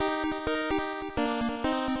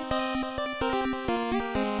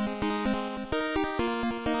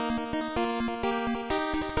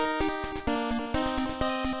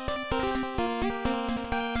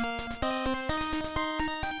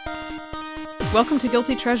Welcome to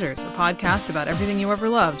Guilty Treasures, a podcast about everything you ever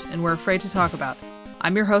loved and were afraid to talk about.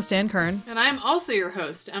 I'm your host, Ann Kern. And I'm also your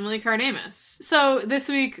host, Emily Cardamus. So this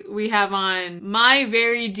week we have on my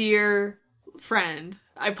very dear friend.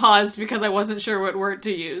 I paused because I wasn't sure what word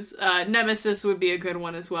to use. Nemesis would be a good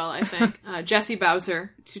one as well, I think. Jessie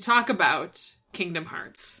Bowser, to talk about Kingdom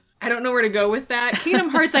Hearts. I don't know where to go with that. Kingdom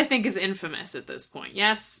Hearts, I think, is infamous at this point,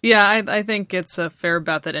 yes? Yeah, I think it's a fair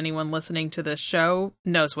bet that anyone listening to this show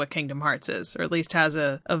knows what Kingdom Hearts is, or at least has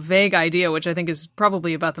a vague idea, which I think is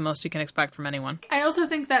probably about the most you can expect from anyone. I also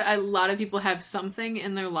think that a lot of people have something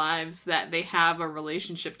in their lives that they have a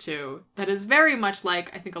relationship to that is very much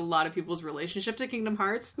like, I think, a lot of people's relationship to Kingdom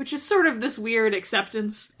Hearts, which is sort of this weird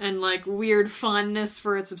acceptance and, like, weird fondness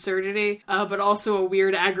for its absurdity, but also a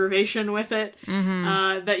weird aggravation with it,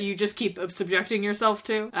 that you just keep subjecting yourself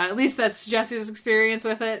to. At least that's Jessie's experience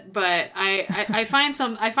with it, but I find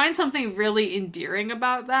something really endearing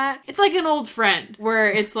about that. It's like an old friend,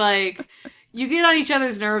 where it's like, you get on each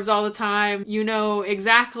other's nerves all the time, you know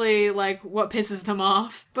exactly, like, what pisses them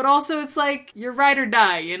off, but also it's like, you're ride or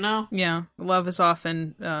die, you know? Yeah, love is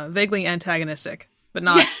often vaguely antagonistic, but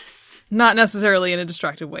not... Yes. Not necessarily in a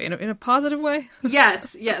destructive way, in a positive way.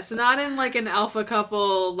 Yes, not in like an alpha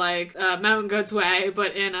couple, like Mountain Goat's way,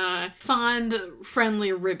 but in a fond,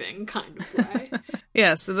 friendly ribbing kind of way.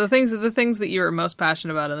 Yeah, so the things that you're most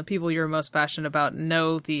passionate about and the people you're most passionate about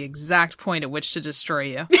know the exact point at which to destroy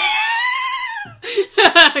you.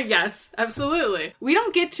 Yes, absolutely. We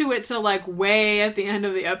don't get to it till like way at the end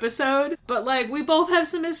of the episode, but like we both have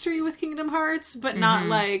some history with Kingdom Hearts, but not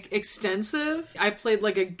like extensive. I played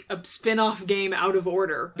like a spin-off game Out of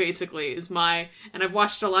Order, basically, and I've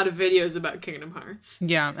watched a lot of videos about Kingdom Hearts.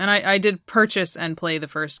 Yeah, and I did purchase and play the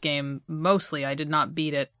first game mostly. I did not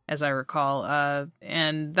beat it, as I recall,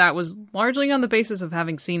 and that was largely on the basis of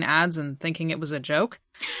having seen ads and thinking it was a joke.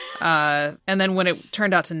 And then when it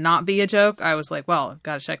turned out to not be a joke, I was like, well, I've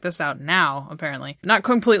got to check this out now, apparently. Not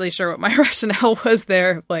completely sure what my rationale was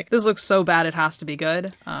there. Like, this looks so bad it has to be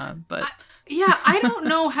good. But... I don't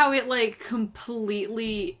know how it, like,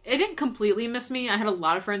 it didn't completely miss me. I had a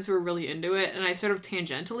lot of friends who were really into it, and I sort of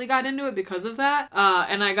tangentially got into it because of that.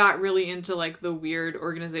 And I got really into, like, the weird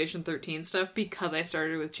Organization 13 stuff because I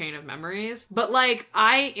started with Chain of Memories. But, like,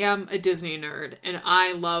 I am a Disney nerd, and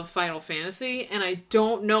I love Final Fantasy, and I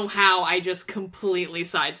don't know how I just completely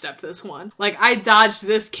sidestepped this one. Like, I dodged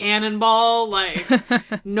this cannonball, like,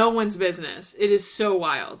 no one's business. It is so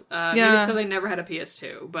wild. Maybe it's because I never had a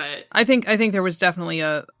PS2, but... I think there was definitely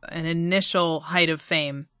an initial height of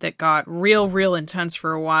fame that got real intense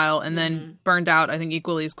for a while and then burned out, I think,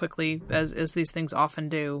 equally as quickly as these things often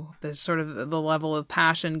do. There's sort of the level of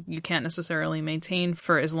passion you can't necessarily maintain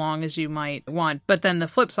for as long as you might want. But then the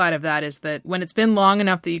flip side of that is that when it's been long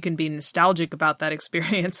enough that you can be nostalgic about that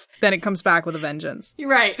experience, then it comes back with a vengeance. You're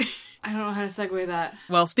right. I don't know how to segue that.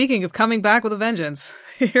 Well, speaking of coming back with a vengeance,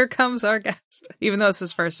 here comes our guest. Even though it's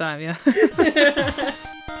his first time, yeah.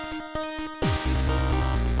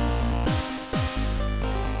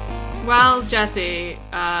 Well, Jessie,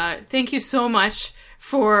 thank you so much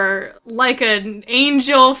for, like an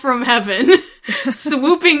angel from heaven,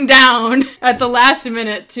 swooping down at the last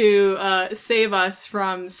minute to save us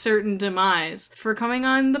from certain demise, for coming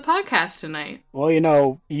on the podcast tonight. Well,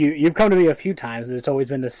 you've come to me a few times, and it's always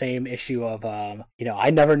been the same issue of, I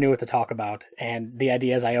never knew what to talk about, and the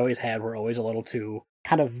ideas I always had were always a little too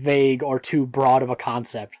kind of vague or too broad of a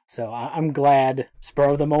concept. So I'm glad spur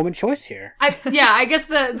of the moment choice here. I guess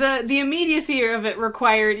the immediacy of it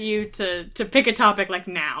required you to pick a topic like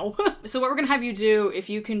now. So what we're going to have you do, if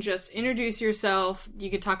you can just introduce yourself, you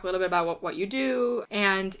could talk a little bit about what you do,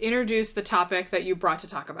 and introduce the topic that you brought to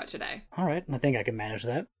talk about today. All right, I think I can manage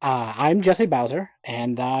that. I'm Jessie Bowser,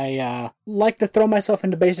 and I like to throw myself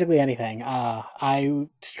into basically anything. I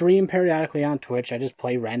stream periodically on Twitch. I just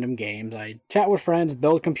play random games. I chat with friends,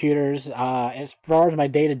 build computers. As far as my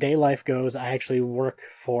day-to-day life goes, I actually work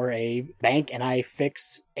for a bank and I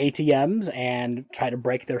fix ATMs and try to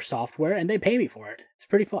break their software, and they pay me for it. It's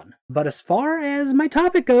pretty fun. But as far as my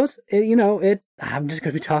topic goes, I'm just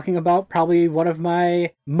going to be talking about probably one of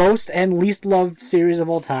my most and least loved series of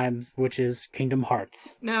all time, which is Kingdom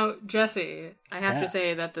Hearts. Now, Jessie, I have to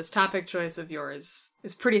say that this topic choice of yours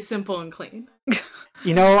is pretty simple and clean.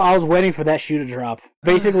 I was waiting for that shoe to drop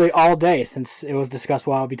basically all day since it was discussed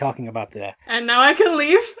what I'll be talking about today. And now I can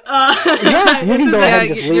leave? Yeah, you can go ahead and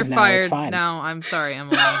just leave you're now. fired it's fine. now. I'm sorry,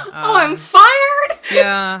 Emily. I'm fired?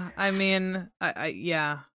 Yeah, I mean,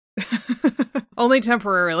 yeah. Only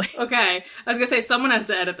temporarily. Okay, I was gonna say someone has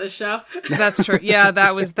to edit this show. That's true. Yeah,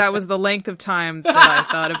 that was the length of time that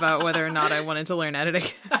I thought about whether or not I wanted to learn editing.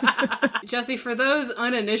 Jesse, for those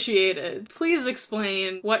uninitiated, please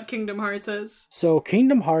explain what Kingdom Hearts is. So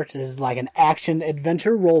Kingdom Hearts is like an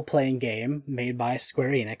action-adventure role-playing game made by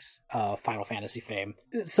Square Enix, Final Fantasy fame.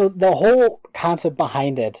 So the whole concept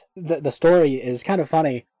behind it, the story is kind of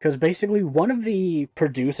funny, because basically one of the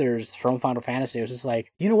producers from Final Fantasy was just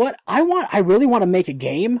like, you know what, I really want to make a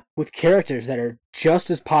game with characters that are just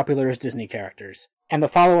as popular as Disney characters. And the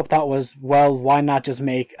follow-up thought was, well, why not just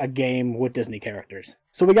make a game with Disney characters?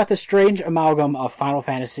 So we got this strange amalgam of Final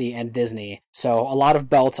Fantasy and Disney. So a lot of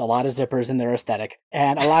belts, a lot of zippers in their aesthetic,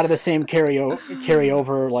 and a lot of the same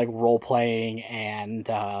carryover like role-playing and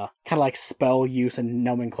kind of like spell use and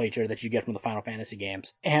nomenclature that you get from the Final Fantasy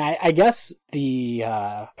games. And I guess the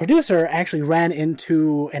producer actually ran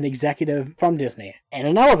into an executive from Disney in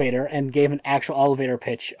an elevator and gave an actual elevator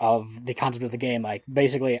pitch of the concept of the game. Like,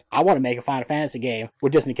 basically, I want to make a Final Fantasy game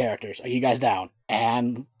with Disney characters. Are you guys down?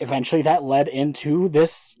 And eventually that led into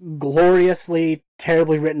this gloriously,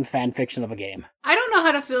 terribly written fan fiction of a game. I don't know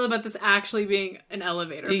how to feel about this actually being an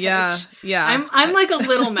elevator pitch. Yeah. I'm like a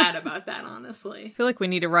little mad about that, honestly. I feel like we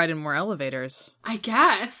need to ride in more elevators. I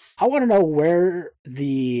guess. I want to know where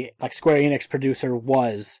the Square Enix producer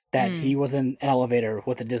was that he was in an elevator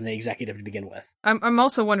with a Disney executive to begin with. I'm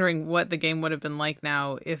also wondering what the game would have been like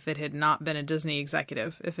now if it had not been a Disney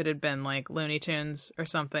executive, if it had been like Looney Tunes or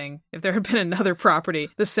something, if there had been another property,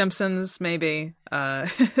 The Simpsons maybe, or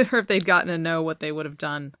if they'd gotten to know what they would have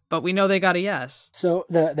done. But we know they got a yes. So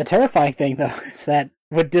the terrifying thing, though, is that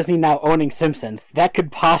with Disney now owning Simpsons, that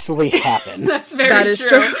could possibly happen. That's very That is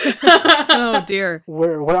true. Oh, dear.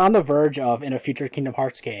 We're on the verge of, in a future Kingdom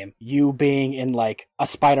Hearts game, you being in, like, a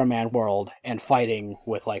Spider-Man world and fighting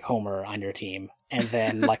with, like, Homer on your team. And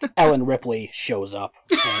then, like, Ellen Ripley shows up,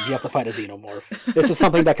 and you have to fight a Xenomorph. This is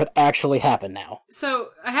something that could actually happen now. So,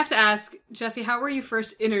 I have to ask, Jesse, how were you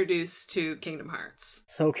first introduced to Kingdom Hearts?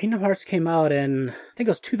 So, Kingdom Hearts came out in, I think it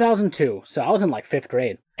was 2002, so I was in, like, 5th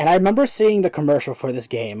grade. And I remember seeing the commercial for this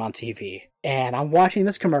game on TV. And I'm watching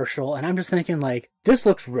this commercial, and I'm just thinking, like, this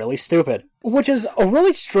looks really stupid. Which is a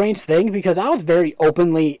really strange thing, because I was very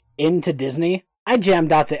openly into Disney. I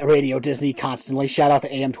jammed out to Radio Disney constantly. Shout out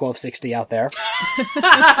to AM 1260 out there.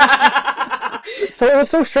 So it was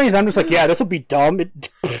so strange. I'm just like, yeah, this will be dumb.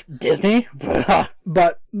 Disney?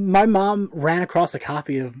 But my mom ran across a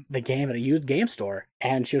copy of the game at a used game store.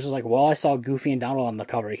 And she was just like, well, I saw Goofy and Donald on the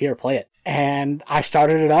cover. Here, play it. And I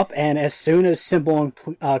started it up, and as soon as Simple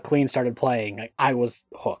and Clean started playing, like, I was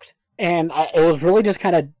hooked. And it was really just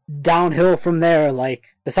kind of downhill from there. Like,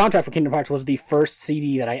 the soundtrack for Kingdom Hearts was the first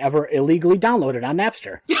CD that I ever illegally downloaded on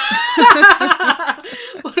Napster.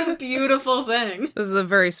 What a beautiful thing. This is a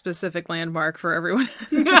very specific landmark for everyone.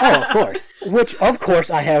 Oh, of course. Which, of course,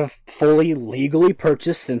 I have fully legally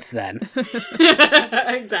purchased since then.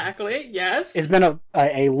 Exactly, yes. It's been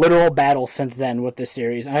a literal battle since then with this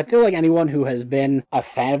series. And I feel like anyone who has been a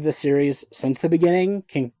fan of this series since the beginning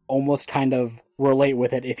can almost kind of relate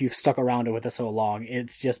with it if you've stuck around it with it so long.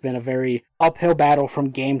 It's just been a very uphill battle from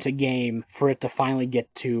game to game for it to finally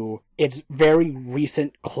get to its very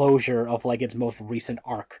recent closure of, like, its most recent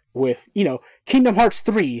arc with, you know, Kingdom Hearts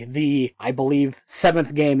 3, the, I believe,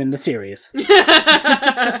 7th game in the series.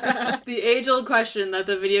 The age-old question that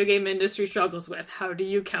the video game industry struggles with. How do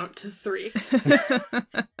you count to 3?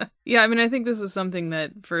 Yeah, I mean, I think this is something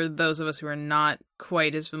that for those of us who are not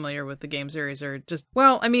quite as familiar with the game series or just,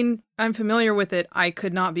 well, I mean, I'm familiar with it. I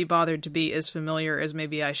could not be bothered to be as familiar as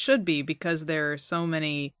maybe I should be because there are so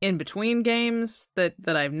many in-between games that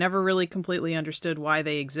I've never really completely understood why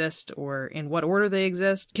they exist or in what order they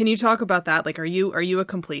exist. Can you talk about that? Like, are you a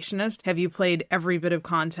completionist? Have you played every bit of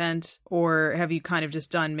content, or have you kind of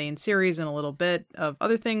just done main series and a little bit of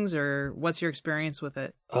other things, or what's your experience with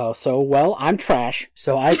it? Well, I'm trash,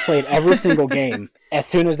 so I played every single game as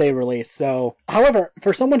soon as they released. So, however,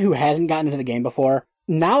 for someone who hasn't gotten into the game before,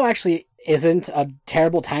 now actually isn't a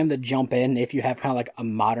terrible time to jump in if you have kind of like a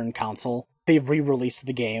modern console. They've re-released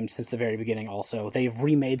the game since the very beginning also. They've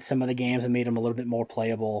remade some of the games and made them a little bit more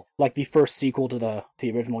playable. Like the first sequel to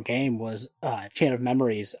the original game was Chain of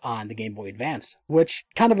Memories on the Game Boy Advance. Which,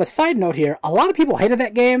 kind of a side note here, a lot of people hated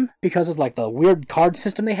that game because of like the weird card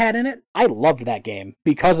system they had in it. I loved that game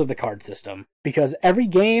because of the card system. because every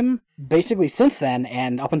game basically since then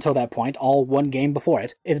and up until that point, all one game before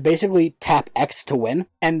it, is basically tap X to win.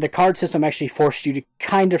 And the card system actually forced you to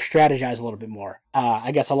kind of strategize a little bit more.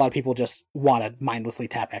 I guess a lot of people just want to mindlessly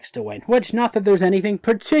tap X to win, which not that there's anything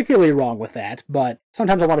particularly wrong with that, but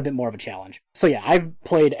sometimes I want a bit more of a challenge. So yeah, I've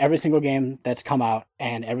played every single game that's come out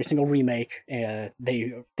and every single remake.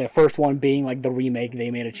 The first one being like the remake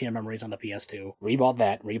they made of Chain of Memories on the PS2. Rebought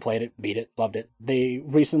that, replayed it, beat it, loved it. They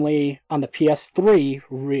recently on the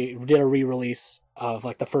PS3 did a re-release of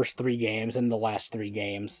like the first 3 games and the last 3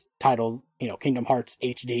 games titled, Kingdom Hearts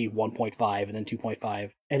HD 1.5 and then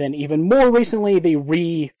 2.5. And then even more recently, they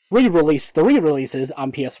re-released the re-releases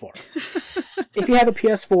on PS4. If you have a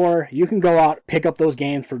PS4, you can go out, pick up those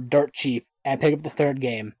games for dirt cheap and pick up the third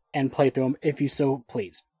game and play through them if you so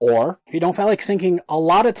please. Or, if you don't feel like sinking a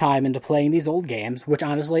lot of time into playing these old games, which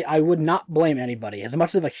honestly, I would not blame anybody. As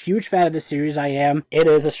much of a huge fan of this series I am, it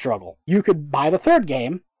is a struggle. You could buy the third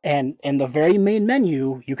game, and in the very main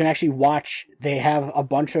menu, you can actually watch, they have a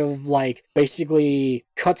bunch of, basically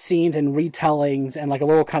cutscenes and retellings and, a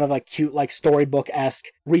little kind of, cute, storybook-esque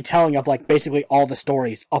retelling of, basically all the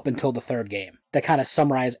stories up until the third game that kind of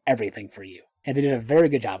summarize everything for you. And they did a very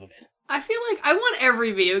good job of it. I feel like I want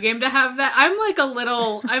every video game to have that.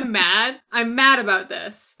 I'm mad. I'm mad about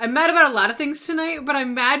this. I'm mad about a lot of things tonight, but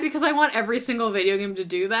I'm mad because I want every single video game to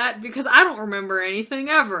do that because I don't remember anything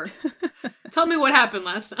ever. Tell me what happened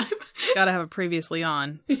last time. Gotta have it previously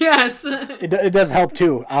on. Yes. It does help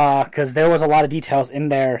too, because there was a lot of details in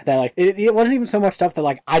there that, it wasn't even so much stuff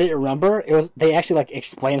that, I didn't remember. It was, they actually,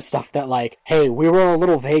 explained stuff that, hey, we were a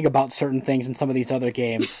little vague about certain things in some of these other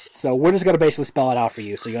games, so we're just gonna basically spell it out for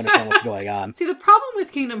you so you understand what's going on. See, the problem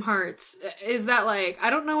with Kingdom Hearts is that, I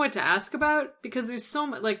don't know what to ask about, because there's so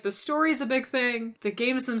much, the story's a big thing, the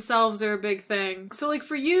games themselves are a big thing. So,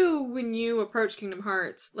 for you, when you approach Kingdom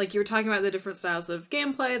Hearts, you were talking about the different styles of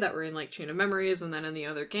gameplay that were in Chain of Memories and then in the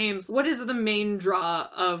other games. What is the main draw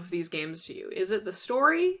of these games to you? Is it the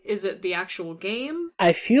story? Is it the actual game?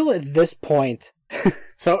 I feel at this point,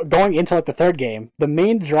 so going into the third game, the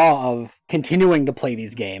main draw of continuing to play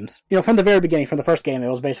these games, from the very beginning, from the first game, it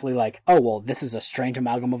was basically oh, well, this is a strange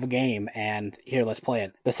amalgam of a game, and here, let's play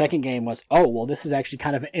it. The second game was, oh, well, this is actually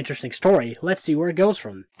kind of an interesting story. Let's see where it goes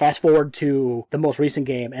from. Fast forward to the most recent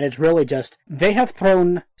game, and it's really just, they have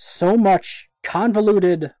thrown so much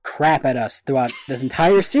convoluted crap at us throughout this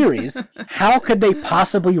entire series. How could they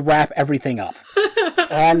possibly wrap everything up?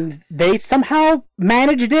 And they somehow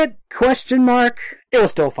managed it? Question mark. It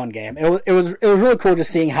was still a fun game. It was really cool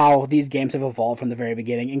just seeing how these games have evolved from the very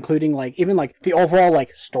beginning, including even the overall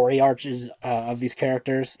story arches of these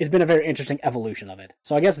characters. It's been a very interesting evolution of it.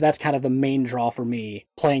 So I guess that's kind of the main draw for me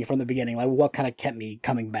playing from the beginning. What kind of kept me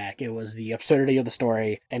coming back? It was the absurdity of the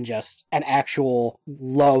story and just an actual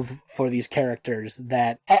love for these characters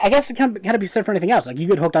that I guess it can't be said for anything else. You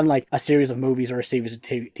get hooked on a series of movies or a series of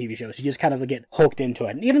TV shows. You just kind of get hooked into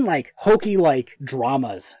it. And even hokey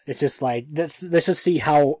dramas. It's just let's just see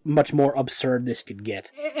how much more absurd this could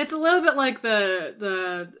get. It's a little bit like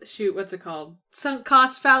the shoot, what's it called? Sunk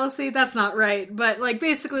cost fallacy? That's not right. But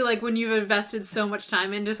basically when you've invested so much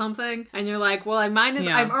time into something and you're well,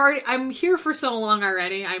 I'm here for so long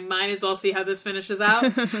already. I might as well see how this finishes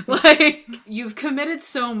out. You've committed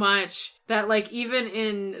so much that even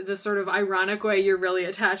in the sort of ironic way you're really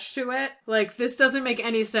attached to it. This doesn't make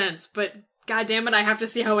any sense, but God damn it, I have to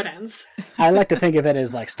see how it ends. I like to think of it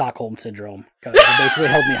as Stockholm Syndrome, because it basically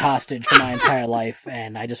held me hostage for my entire life,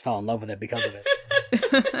 and I just fell in love with it because of it.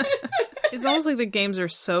 It's almost like the games are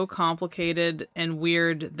so complicated and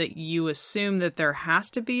weird that you assume that there has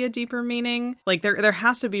to be a deeper meaning. There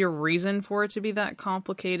has to be a reason for it to be that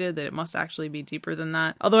complicated, that it must actually be deeper than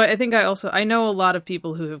that. Although I think I know a lot of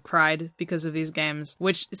people who have cried because of these games,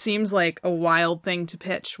 which seems like a wild thing to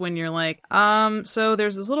pitch when you're so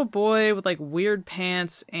there's this little boy with weird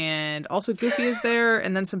pants and also Goofy is there,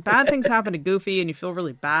 and then some bad things happen to Goofy and you feel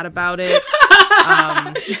really bad about it.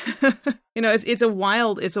 It's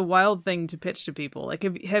a wild thing to pitch to people.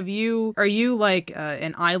 Are you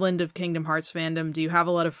an island of Kingdom Hearts fandom? Do you have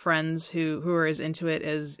a lot of friends who are as into it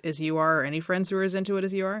as you are, or any friends who are as into it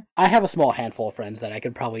as you are? I have a small handful of friends that I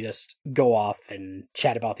could probably just go off and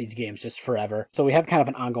chat about these games just forever. So we have kind of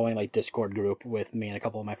an ongoing Discord group with me and a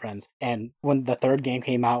couple of my friends. And when the third game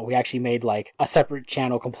came out, we actually made a separate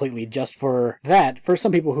channel completely just for that. For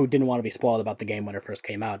some people who didn't want to be spoiled about the game when it first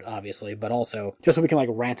came out, obviously, but also just so we can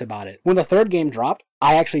rant about it. When the third game dropped,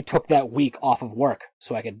 I actually took that week off of work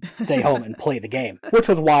so I could stay home and play the game, which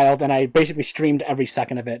was wild. And I basically streamed every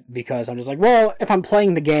second of it because I'm just like, well, if I'm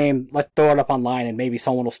playing the game, let's throw it up online and maybe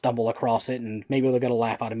someone will stumble across it and maybe they'll get a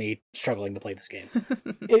laugh out of me struggling to play this game.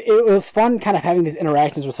 It was fun kind of having these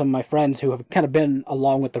interactions with some of my friends who have kind of been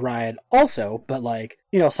along with the ride also, but like,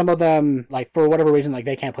 you know, some of them, like, for whatever reason, like,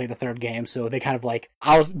 they can't play the third game, so they kind of, like,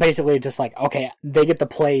 I was basically just like, okay, they get to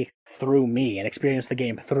play through me and experience the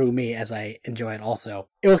game through me as I enjoy it also.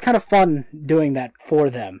 It was kind of fun doing that for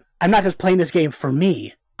them. I'm not just playing this game for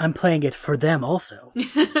me, I'm playing it for them also.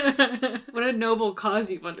 What a noble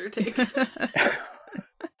cause you've undertaken.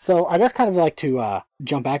 So I guess kind of like to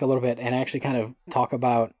jump back a little bit and actually kind of talk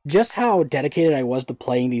about just how dedicated I was to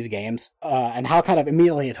playing these games and how kind of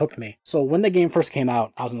immediately it hooked me. So when the game first came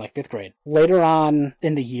out, I was in like 5th grade. Later on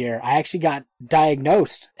in the year, I actually got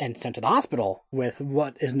diagnosed and sent to the hospital with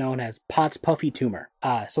what is known as Pott's Puffy tumor.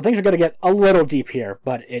 So things are going to get a little deep here,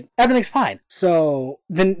 but everything's fine. So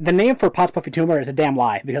the name for Pott's Puffy tumor is a damn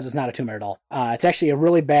lie because it's not a tumor at all. It's actually a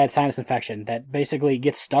really bad sinus infection that basically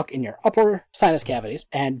gets stuck in your upper sinus cavities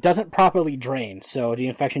and doesn't properly drain. So the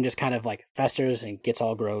infection just kind of like festers and gets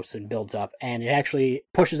all gross and builds up, and it actually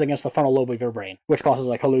pushes against the frontal lobe of your brain, which causes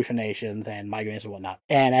like hallucinations and migraines and whatnot.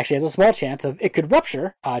 And actually has a small chance of it could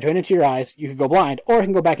rupture, drain into your eyes, you could go blind, or it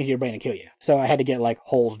can go back into your brain and kill you. So I had to get like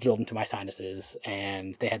holes drilled into my sinuses,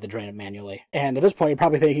 and they had to drain it manually. And at this point, you're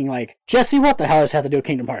probably thinking like, Jesse, what the hell does this have to do with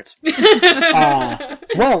Kingdom Hearts?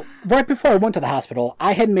 Well, right before I went to the hospital,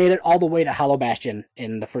 I had made it all the way to Hollow Bastion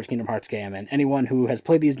in the first Kingdom Hearts game, and anyone who has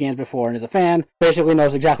played these games before and is a fan basically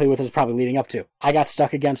knows exactly what this is probably leading up to. I got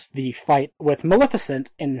stuck against the fight with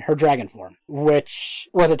Maleficent in her dragon form, which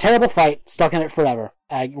was a terrible fight, stuck in it forever.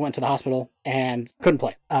 I went to the hospital and couldn't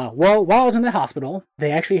play. Well, while I was in the hospital,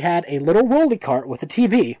 they actually had a little rolly cart with a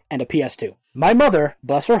TV and a PS2. My mother,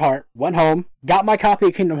 bless her heart, went home, got my copy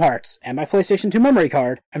of Kingdom Hearts and my PlayStation 2 memory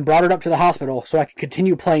card, and brought it up to the hospital so I could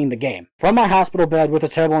continue playing the game. From my hospital bed with a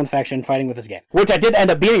terrible infection fighting with this game. Which I did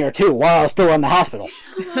end up beating her too while I was still in the hospital.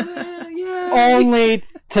 Only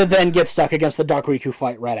to then get stuck against the Dark Riku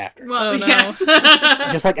fight right after. Well, no. yes.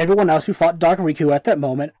 Just like everyone else who fought Dark Riku at that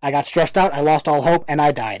moment, I got stressed out, I lost all hope, and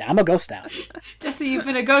I died. I'm a ghost now. Jesse, you've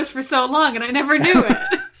been a ghost for so long, and I never knew it.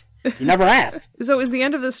 You never asked. So is the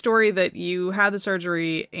end of the story that you had the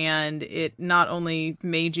surgery and it not only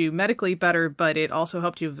made you medically better, but it also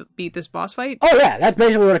helped you beat this boss fight? Oh yeah, that's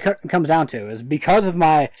basically what it comes down to, is because of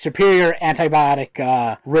my superior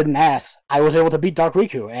antibiotic-ridden ass, I was able to beat Dark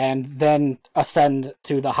Riku and then ascend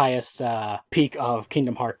to the highest peak of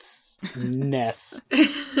Kingdom Hearts-ness.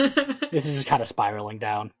 This is just kind of spiraling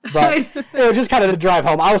down. But it was just kind of the drive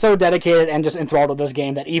home. I was so dedicated and just enthralled with this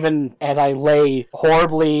game that even as I lay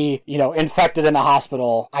horribly, infected in the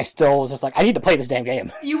hospital, I still was just like, I need to play this damn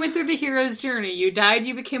game. You went through the hero's journey. You died,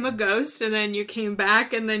 you became a ghost, and then you came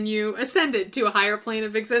back, and then you ascended to a higher plane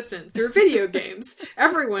of existence through video games.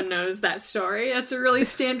 Everyone knows that story. That's a really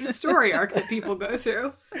standard story arc that people go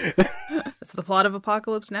through. That's the plot of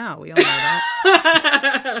Apocalypse Now. We all know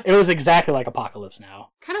that. It was exactly like Apocalypse Now.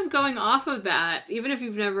 Kind of going off of that, even if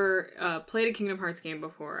you've never played a Kingdom Hearts game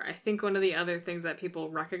before, I think one of the other things that people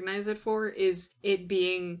recognize it for is it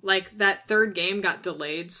being, like, that third game got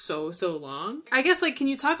delayed so long. I guess, like, can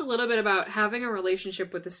you talk a little bit about having a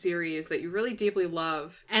relationship with a series that you really deeply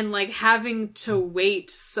love and, like, having to wait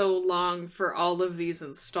so long for all of these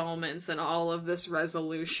installments and all of this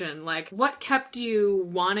resolution? Like, what kept you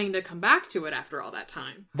wanting to come back to it after all that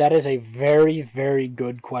time? That is a very, very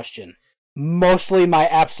good question. Mostly my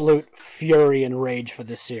absolute fury and rage for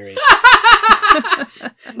this series.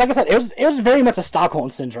 Like I said, it was very much a Stockholm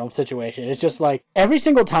Syndrome situation. It's just like, every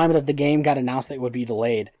single time that the game got announced that it would be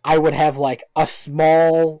delayed, I would have like a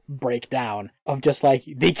small breakdown of just like,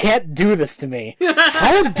 they can't do this to me.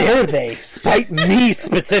 How dare they spite me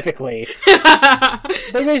specifically?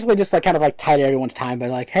 They basically just like kind of like tied everyone's time by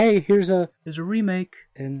like, hey, here's a remake,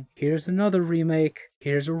 and here's another remake.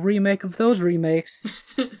 Here's a remake of those remakes.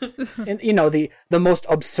 And, the most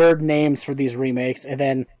absurd names for these remakes. And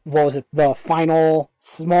then, what was it? The final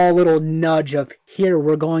small little nudge of, here,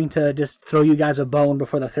 we're going to just throw you guys a bone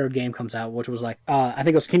before the third game comes out, which was like, I think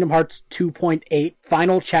it was Kingdom Hearts 2.8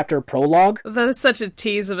 Final Chapter Prologue. That is such a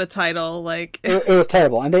tease of a title. Like, it was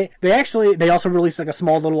terrible. And they also released like a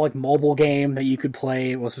small little like mobile game that you could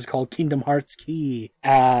play, which was called Kingdom Hearts Key,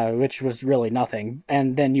 which was really nothing.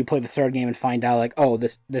 And then you play the third game and find out like, oh,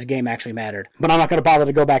 this game actually mattered. But I'm not going to bother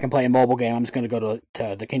to go back and play a mobile game. I'm just going to go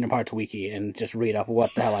to the Kingdom Hearts wiki and just read up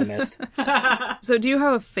what the hell I missed. So do you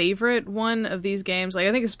have a favorite one of these games? Like,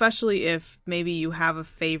 I think especially if maybe you have a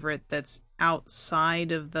favorite that's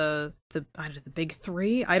outside of the the big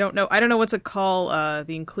three. I don't know what to call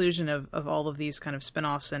the inclusion of all of these kind of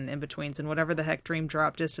spin-offs and in-betweens and whatever the heck Dream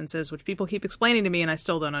Drop Distance is, which people keep explaining to me and I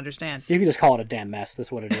still don't understand. You can just call it a damn mess.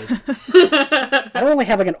 That's what it is. I don't really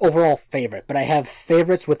have like an overall favorite, but I have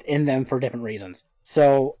favorites within them for different reasons.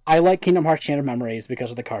 So I like Kingdom Hearts Chain of Memories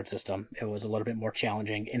because of the card system. It was a little bit more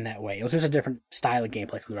challenging in that way. It was just a different style of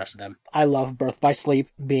gameplay from the rest of them. I love Birth by Sleep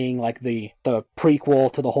being like the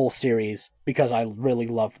prequel to the whole series because I really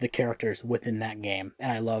love the characters within that game.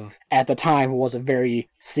 And I love, at the time, it was a very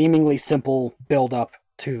seemingly simple build-up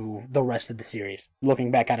to the rest of the series.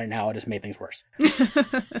 Looking back at it now, it just made things worse.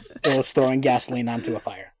 It was throwing gasoline onto a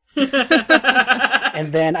fire.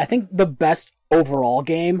 And then I think the best overall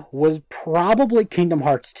game was probably Kingdom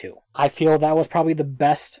Hearts 2. I feel that was probably the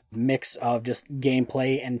best mix of just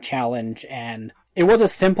gameplay and challenge, and it was a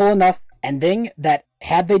simple enough ending that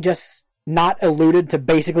had they just not alluded to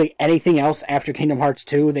basically anything else after Kingdom Hearts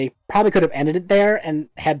 2, they probably could have ended it there and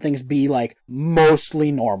had things be like mostly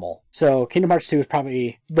normal. So Kingdom Hearts 2 is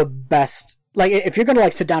probably the best. Like, if you're gonna,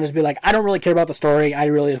 like, sit down and just be like, I don't really care about the story, I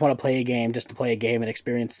really just want to play a game just to play a game and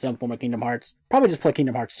experience some form of Kingdom Hearts, probably just play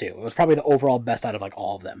Kingdom Hearts 2. It was probably the overall best out of, like,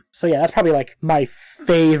 all of them. So yeah, that's probably, like, my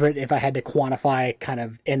favorite, if I had to quantify kind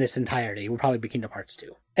of in its entirety, would probably be Kingdom Hearts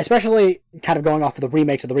 2. Especially kind of going off of the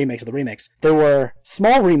remakes of the remakes of the remakes. There were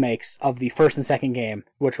small remakes of the first and second game,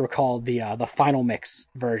 which were called the Final Mix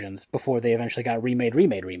versions, before they eventually got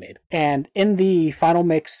remade. And in the Final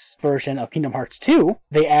Mix version of Kingdom Hearts 2,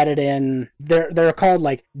 they added in, they're called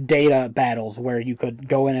like data battles, where you could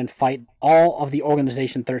go in and fight all of the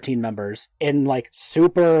Organization 13 members in like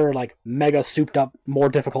super, like mega souped up, more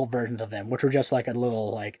difficult versions of them, which were just like a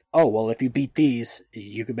little like, oh, well, if you beat these,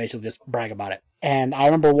 you could basically just brag about it. And I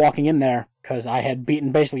remember walking in there, because I had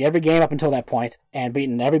beaten basically every game up until that point, and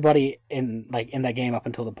beaten everybody in that game up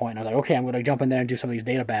until the point. And I was like, okay, I'm going to jump in there and do some of these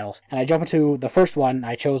data battles. And I jump into the first one.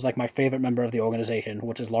 I chose like my favorite member of the organization,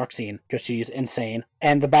 which is Larxene, because she's insane.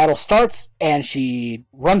 And the battle starts, and she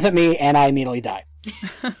runs at me, and I immediately die.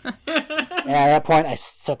 And at that point, I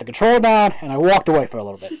set the controller down, and I walked away for a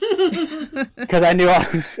little bit. Because I knew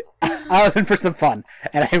I was in for some fun,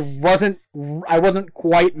 and I wasn't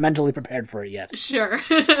quite mentally prepared for it yet. Sure.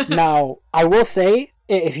 Now, I will say,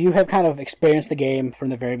 if you have kind of experienced the game from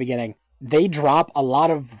the very beginning, they drop a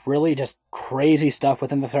lot of really just crazy stuff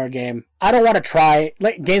within the third game. I don't want to try,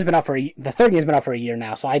 like, the third game's been out for a year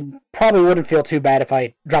now, so I probably wouldn't feel too bad if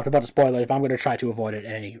I dropped a bunch of spoilers, but I'm going to try to avoid it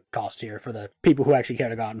at any cost here for the people who actually care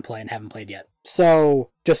to go out and play and haven't played yet.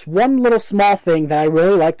 So, just one little small thing that I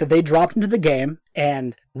really like that they dropped into the game,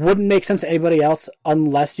 and wouldn't make sense to anybody else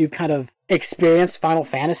unless you've kind of experienced Final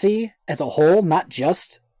Fantasy as a whole, not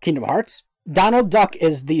just Kingdom Hearts. Donald Duck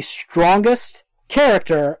is the strongest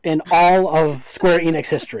character in all of Square Enix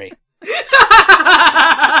history.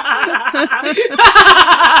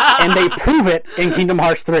 And they prove it in Kingdom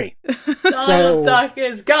Hearts 3. Donald Duck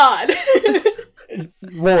is God.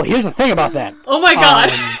 Well, here's the thing about that. Oh my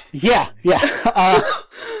god. Yeah.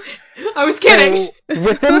 I was kidding.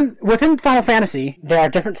 So, within Final Fantasy, there are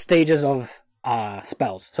different stages of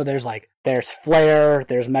spells. So there's Flare,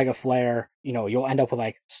 there's Mega Flare. You know, you'll end up with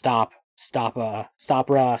like Stop, Stopra,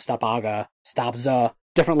 Stopaga, Stopza,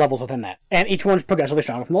 different levels within that. And each one's progressively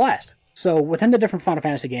stronger from the last. So within the different Final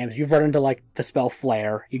Fantasy games, you've run into like the spell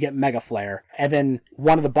Flare, you get Mega Flare, and then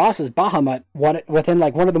one of the bosses, Bahamut, within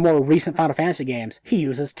like one of the more recent Final Fantasy games, he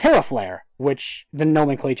uses Terra Flare, which the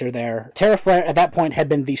nomenclature there, Terra Flare at that point had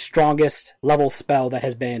been the strongest level spell that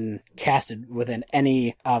has been casted within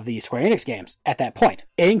any of the Square Enix games at that point.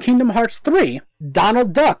 In Kingdom Hearts 3,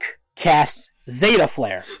 Donald Duck casts Zeta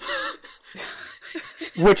Flare.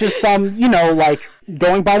 Which is some, like,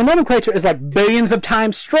 going by the nomenclature, is like billions of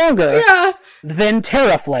times stronger than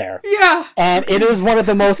Terra Flare. Yeah. And it is one of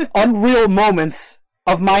the most unreal moments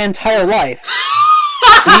of my entire life.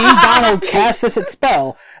 Seeing Donald cast this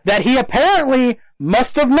spell that he apparently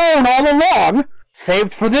must have known all along,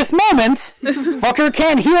 saved for this moment. Fucker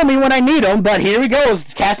can't heal me when I need him, but here he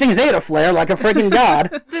goes, casting Zeta Flare like a freaking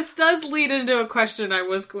god. This does lead into a question I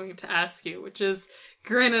was going to ask you, which is,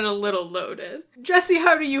 granted, a little loaded. Jesse,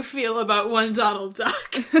 how do you feel about one Donald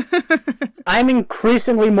Duck? I'm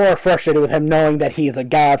increasingly more frustrated with him knowing that he's a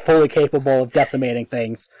god fully capable of decimating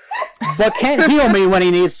things, but can't heal me when he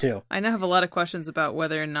needs to. I now have a lot of questions about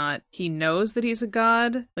whether or not he knows that he's a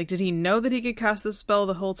god. Like, did he know that he could cast this spell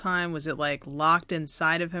the whole time? Was it, like, locked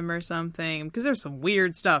inside of him or something? Because there's some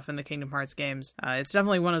weird stuff in the Kingdom Hearts games. It's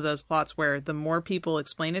definitely one of those plots where the more people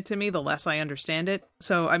explain it to me, the less I understand it.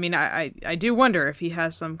 So, I mean, I do wonder if he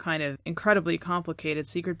has some kind of incredibly complicated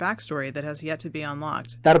secret backstory that has yet to be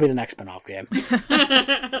unlocked. That'll be the next spin-off game.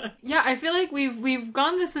 Yeah, I feel like we've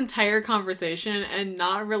gone this entire conversation and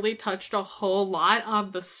not really touched a whole lot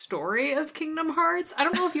on the story of Kingdom Hearts. I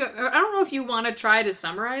don't know if you want to try to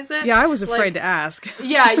summarize it. Yeah, I was afraid to ask.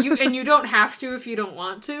 Yeah, you don't have to if you don't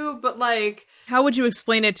want to, but like, how would you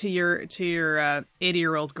explain it to your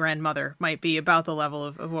 80-year-old grandmother? Might be about the level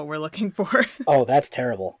of what we're looking for. Oh, that's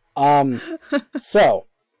terrible. So,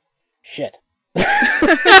 shit.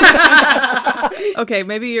 Okay,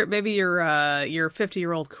 maybe your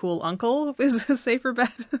 50-year-old cool uncle is a safer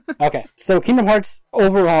bet. Okay, so Kingdom Hearts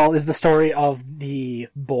overall is the story of the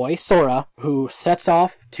boy Sora who sets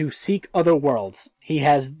off to seek other worlds. He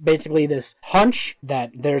has basically this hunch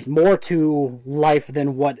that there's more to life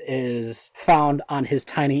than what is found on his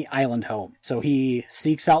tiny island home. So he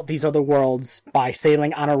seeks out these other worlds by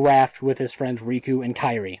sailing on a raft with his friends Riku and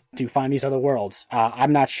Kairi to find these other worlds.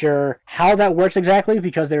 I'm not sure how that works exactly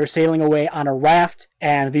because they're sailing away on a raft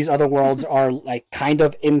and these other worlds are like kind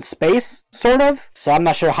of in space, sort of. So I'm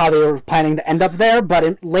not sure how they were planning to end up there, but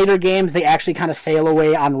in later games they actually kind of sail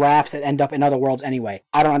away on rafts and end up in other worlds anyway.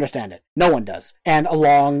 I don't understand it. No one does. And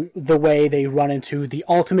along the way they run into the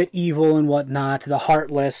ultimate evil and whatnot, the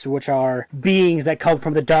Heartless, which are beings that come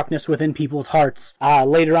from the darkness within people's hearts.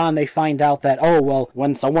 Later on they find out that, oh, well,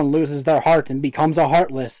 when someone loses their heart and becomes a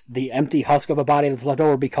Heartless, the empty husk of a body that's left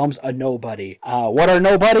over becomes a nobody. What are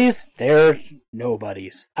nobodies? They're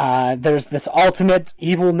nobodies. There's this ultimate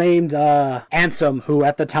evil named Ansem, who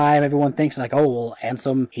at the time everyone thinks like, oh, well,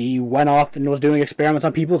 Ansem, he went off and was doing experiments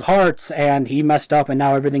on people's hearts and he messed up and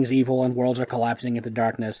now everything's evil and worlds are collapsing into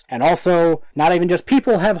darkness. And also, not even just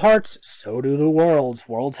people have hearts, so do the worlds.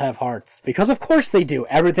 Worlds have hearts. Because of course they do.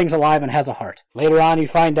 Everything's alive and has a heart. Later on you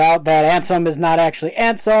find out that Ansem is not actually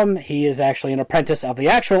Ansem. He is actually an apprentice of the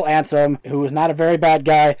actual Ansem, who is not a very bad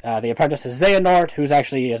guy. The apprentice is Xehanort, who's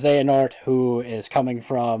actually a Xehanort who is coming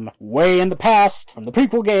from way in the past, from the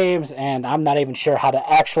prequel games, and I'm not even sure how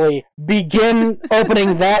to actually begin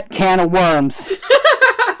opening that can of worms.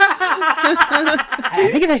 I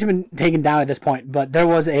think it's actually been taken down at this point, but there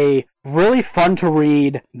was a really fun to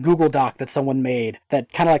read Google Doc that someone made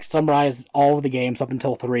that kind of like summarized all of the games up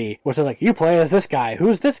until 3, which is like, you play as this guy,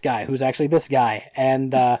 who's actually this guy,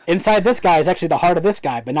 and inside this guy is actually the heart of this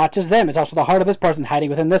guy, but not just them, it's also the heart of this person hiding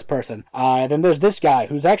within this person. Then there's this guy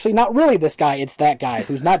who's actually not really this guy, it's that guy,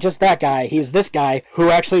 who's not just that guy, he's this guy who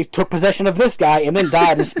actually took possession of this guy and then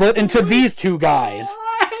died and split into these two guys.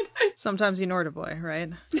 Sometimes you Norda boy, right?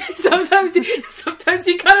 sometimes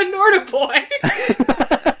you got a Norda boy.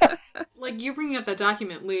 Like, you bringing up that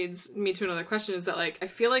document leads me to another question, is that, like, I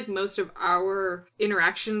feel like most of our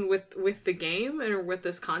interaction with the game or with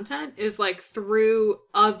this content is, like, through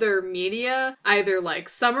other media, either, like,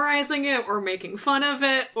 summarizing it or making fun of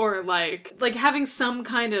it or, like having some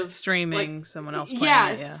kind of... Streaming, like, someone else playing it,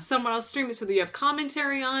 yeah. Someone else streaming so that you have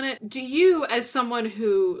commentary on it. Do you, as someone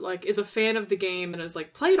who, like, is a fan of the game and has,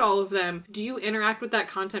 like, played all of them, do you interact with that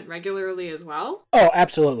content regularly as well? Oh,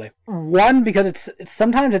 absolutely. One, because it's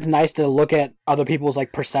sometimes it's nice to look at other people's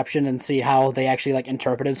like perception and see how they actually like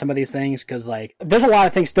interpreted some of these things, because like there's a lot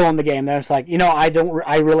of things still in the game that it's like, you know,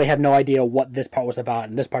 I really have no idea what this part was about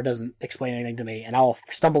and this part doesn't explain anything to me, and I'll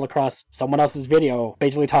stumble across someone else's video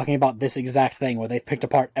basically talking about this exact thing where they've picked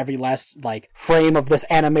apart every last like frame of this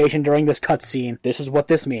animation during this cutscene. This is what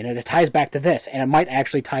this means, and it ties back to this, and it might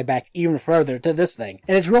actually tie back even further to this thing.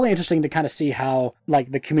 And it's really interesting to kind of see how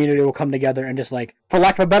like the community will come together and just like, for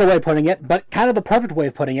lack of a better way of putting it, but kind of the perfect way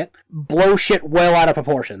of putting it, blow shit well out of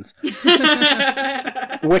proportions.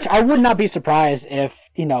 Which I would not be surprised if,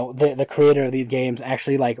 you know, the creator of these games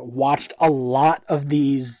actually like watched a lot of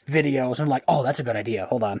these videos and like, oh, that's a good idea.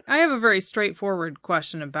 Hold on. I have a very straightforward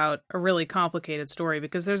question about a really complicated story,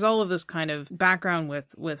 because there's all of this kind of background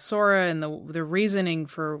with Sora and the reasoning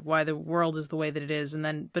for why the world is the way that it is, and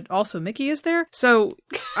then but also Mickey is there. So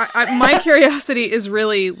my curiosity is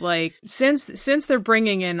really like, since they're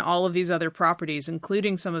bringing in all of these other properties,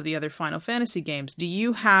 including some of the other Final Fantasy games, do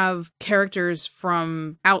you have characters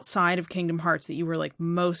from outside of Kingdom Hearts that you were like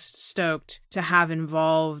most stoked to have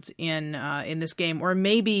involved in this game, or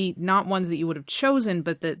maybe not ones that you would have chosen,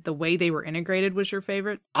 but the way they were integrated was your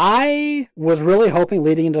favorite? I was really hoping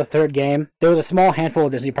leading into the third game, there was a small handful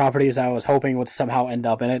of Disney properties I was hoping would somehow end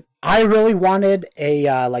up in it. I really wanted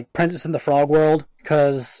a like Princess and the Frog world,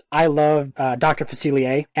 because I love Dr.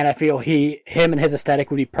 Facilier, and I feel him and his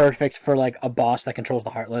aesthetic would be perfect for like a boss that controls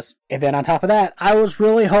the Heartless. And then on top of that, I was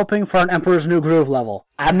really hoping for an Emperor's New Groove level.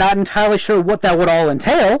 I'm not entirely sure what that would all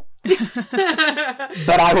entail,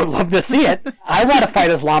 but I would love to see it. I want to fight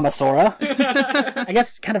as Lama Sora. I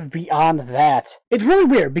guess kind of beyond that. It's really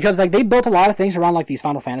weird because like they built a lot of things around like these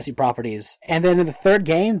Final Fantasy properties, and then in the third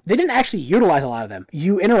game, they didn't actually utilize a lot of them.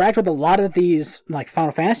 You interact with a lot of these like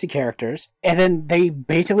Final Fantasy characters, and then they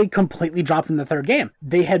basically completely dropped in the third game.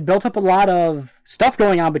 They had built up a lot of stuff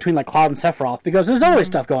going on between like Cloud and Sephiroth, because there's always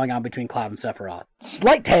stuff going on between Cloud and Sephiroth.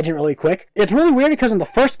 Slight tangent really quick. It's really weird because in the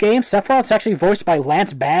first game, Sephiroth's actually voiced by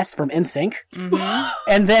Lance Bass from NSYNC,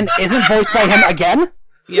 and then isn't voiced by him again.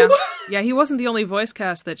 Yeah, he wasn't the only voice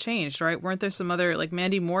cast that changed, right? Weren't there some other, like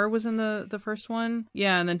Mandy Moore was in the first one?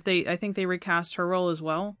 Yeah, and then I think they recast her role as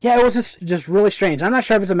well. Yeah, it was just really strange. I'm not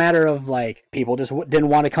sure if it's a matter of, like, people just didn't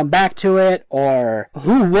want to come back to it, or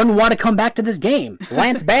who wouldn't want to come back to this game?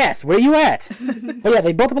 Lance Bass, where you at? But yeah,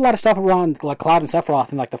 they built up a lot of stuff around, like, Cloud and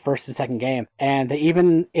Sephiroth in, like, the first and second game. And they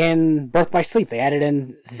even, in Birth by Sleep, they added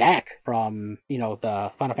in Zack from,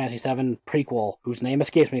 the Final Fantasy VII prequel, whose name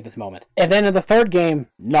escapes me at this moment. And then in the third game,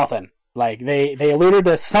 nothing. Like, they alluded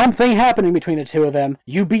to something happening between the two of them.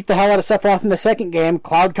 You beat the hell out of Sephiroth in the second game,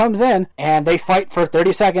 Cloud comes in, and they fight for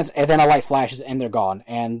 30 seconds, and then a light flashes, and they're gone.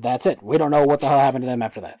 And that's it. We don't know what the hell happened to them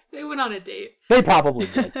after that. They went on a date. They probably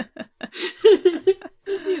did.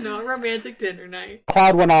 A romantic dinner night.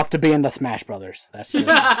 Cloud went off to be in the Smash Brothers. That's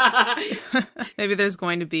just... Maybe there's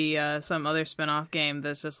going to be some other spin-off game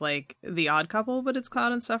that's just like The Odd Couple, but it's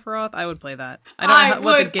Cloud and Sephiroth. I would play that. I don't know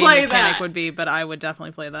what the game mechanic would be, but I would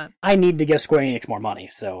definitely play that. I need to give Square Enix more money,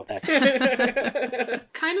 so that's...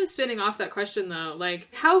 Kind of spinning off that question, though, like,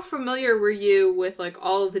 how familiar were you with, like,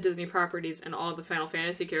 all of the Disney properties and all of the Final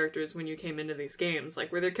Fantasy characters when you came into these games?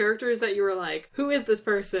 Like, were there characters that you were like, who is this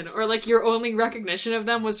person? Or, like, your only recognition of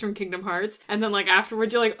them was from Kingdom Hearts, and then, like,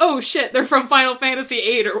 afterwards you're like, oh shit, they're from Final Fantasy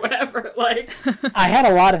VIII or whatever, like... I had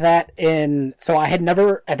a lot of that so I had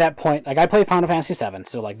never, at that point, like, I played Final Fantasy VII,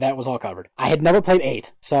 so, like, that was all covered. I had never played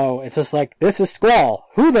 8, so it's just like, this is Squall.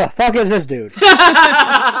 Who the fuck is this dude?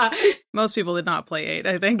 Most people did not play 8,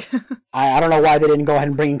 I think. I don't know why they didn't go ahead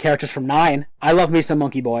and bring in characters from 9. I love me some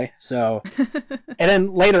Monkey Boy, so... And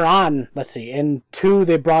then later on, let's see, in 2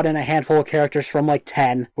 they brought in a handful of characters from, like,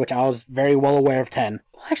 10, which I was very well aware of 10.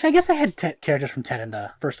 Well, actually, I guess I had characters from 10 in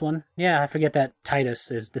the first one. Yeah, I forget that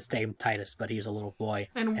Titus is the same Titus, but he's a little boy.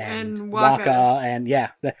 And Waka. And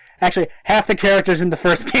yeah. Actually, half the characters in the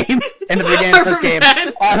first game, in the beginning of the first game,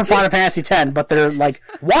 are from Final Fantasy X, but they're like...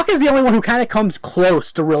 Waka's the only one who kind of comes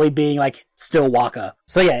close to really being, like, still Waka.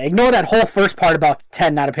 So yeah, ignore that whole first part about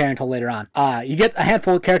 10 not appearing until later on. You get a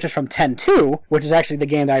handful of characters from 10-2, which is actually the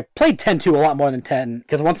game that I played 10-2 a lot more than 10,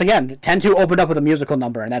 because once again, 10-2 opened up with a musical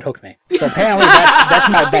number, and that hooked me. So apparently that's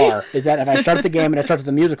my bar, is that if I start the game and it starts with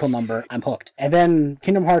a musical number, I'm hooked. And then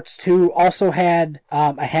Kingdom Hearts 2 also had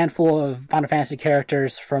a handful of Final Fantasy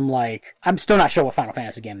characters from, like, I'm still not sure what Final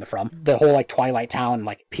Fantasy game they're from. The whole, like, Twilight Town,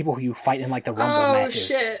 like, people who you fight in, like, the Rumble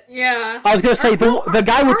matches. Oh, shit, yeah. I was gonna say, the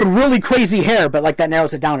guy with the really crazy hair, but, like, that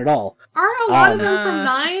narrows it down at all. Aren't a lot of them from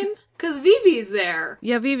 9? Because Vivi's there.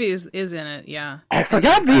 Yeah, Vivi is in it, yeah. I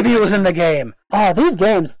forgot Vivi was in the game. Oh, these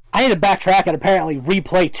games. I need to backtrack and apparently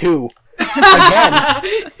replay 2. Again.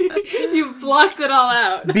 You blocked it all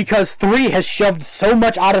out. Because 3 has shoved so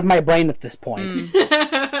much out of my brain at this point.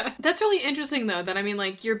 That's really interesting, though, that, I mean,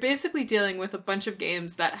 like, you're basically dealing with a bunch of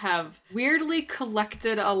games that have weirdly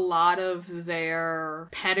collected a lot of their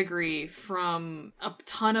pedigree from a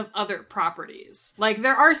ton of other properties. Like,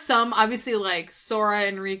 there are some, obviously, like, Sora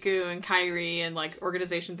and Riku and Kairi and, like,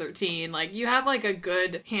 Organization 13. Like, you have, like, a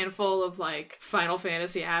good handful of, like, Final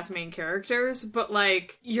Fantasy-ass main characters, but,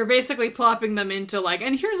 like, you're basically plopping them into, like,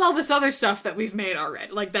 and here's all this other stuff that we've made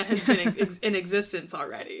already. Like, that has been in existence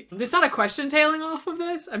already. There's not a question tailing off of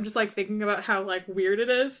this. I'm just, like, thinking about how, like, weird it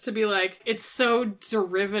is to be, like, it's so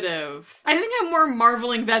derivative. I think I'm more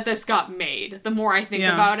marveling that this got made. The more I think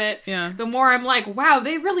about it, the more I'm like, wow,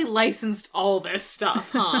 they really licensed all this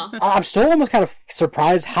stuff, huh? I'm still almost kind of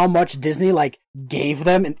surprised how much Disney, like, gave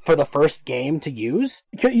them for the first game to use.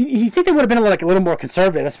 You think they would have been, like, a little more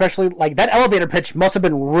conservative, especially, like, that elevator pitch must have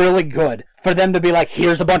been really good for them to be like,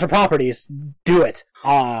 here's a bunch of properties, do it.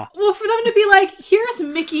 Well, for them to be like, here's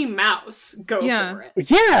Mickey Mouse, go for it.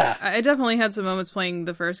 Yeah! I definitely had some moments playing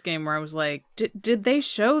the first game where I was like, did they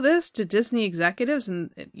show this to Disney executives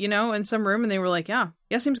and, in some room, and they were like, yeah,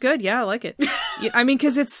 seems good, yeah, I like it. I mean,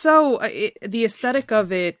 because it's so, the aesthetic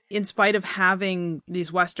of it, in spite of having these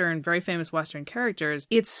very famous Western characters,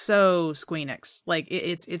 it's so Squeenix. Like,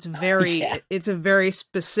 it's very, it's a very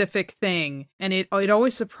specific thing, and it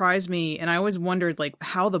always surprised me, and I always wondered, like,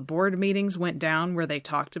 how the board meetings went down where they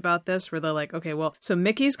talked about this, where they're like, okay, well, so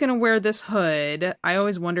Mickey's going to wear this hood. I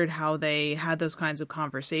always wondered how they had those kinds of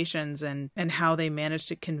conversations and how they managed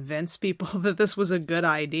to convince people that this was a good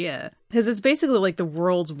idea. Because it's basically like the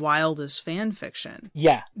world's wildest fan fiction.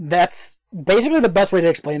 Yeah, that's basically the best way to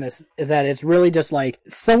explain this, is that it's really just like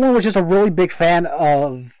someone was just a really big fan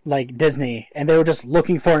of like Disney and they were just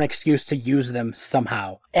looking for an excuse to use them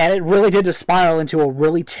somehow. And it really did just spiral into a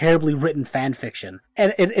really terribly written fan fiction.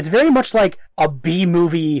 And it's very much like a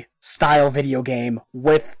B-movie style video game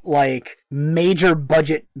with like major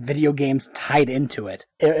budget video games tied into it.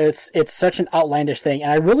 It's such an outlandish thing.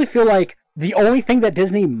 And I really feel like the only thing that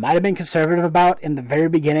Disney might have been conservative about in the very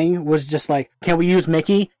beginning was just like, can we use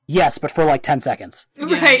Mickey? Yes, but for like 10 seconds.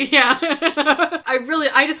 Right, yeah.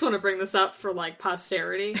 I just want to bring this up for like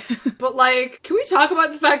posterity. But like, can we talk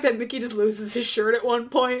about the fact that Mickey just loses his shirt at one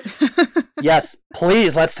point? Yes,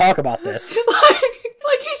 please, let's talk about this.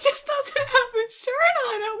 Like he just doesn't have a shirt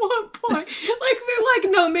on at one point. Like, they're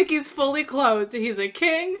like, no, Mickey's fully clothed. He's a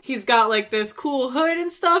king. He's got like this cool hood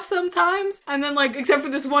and stuff sometimes. And then like, except for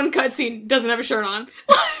this one cutscene, doesn't have a shirt on.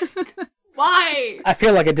 Like, why? I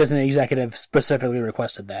feel like a Disney executive specifically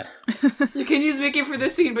requested that. You can use Mickey for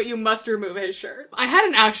this scene, but you must remove his shirt. I had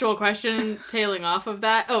an actual question tailing off of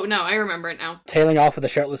that. Oh, no, I remember it now. Tailing off of the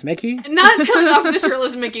shirtless Mickey? Not tailing off of the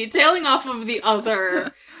shirtless Mickey, tailing off of the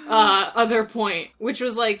other point, which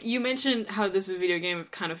was like, you mentioned how this video game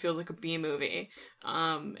kind of feels like a B movie.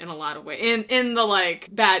 In a lot of ways. In the like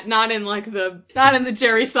bad, not in the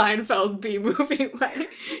Jerry Seinfeld B movie way.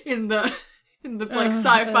 In the like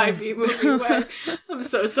sci-fi B movie way. I'm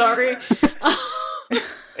so sorry.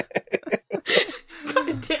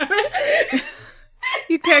 God damn it.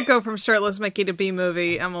 You can't go from shirtless Mickey to B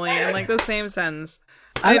movie, Emily, in like the same sentence.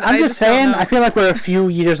 I'm just saying, I feel like we're a few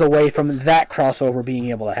years away from that crossover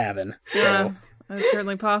being able to happen. Yeah. That's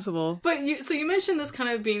certainly possible. But you mentioned this kind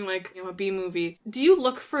of being like, a B movie. Do you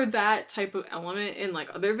look for that type of element in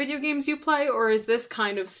like other video games you play, or is this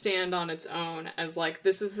kind of stand on its own as like,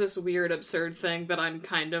 this is this weird absurd thing that I'm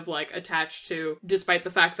kind of like attached to, despite the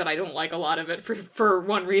fact that I don't like a lot of it for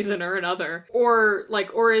one reason or another? Or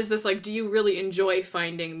is this like, do you really enjoy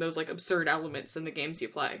finding those like absurd elements in the games you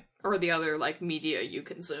play? Or the other, like, media you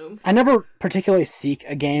consume? I never particularly seek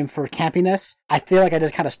a game for campiness. I feel like I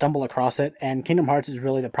just kind of stumble across it, and Kingdom Hearts is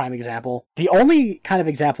really the prime example. The only kind of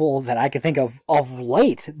example that I can think of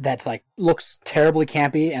late that's, like, looks terribly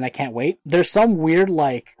campy, and I can't wait. There's some weird,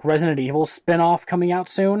 like, Resident Evil spin-off coming out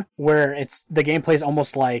soon, where the gameplay is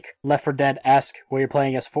almost like Left 4 Dead-esque, where you're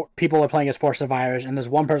playing as people are playing as 4 survivors, and there's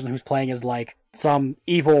one person who's playing as, like, some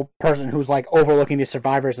evil person who's like overlooking these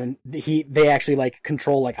survivors, and they actually like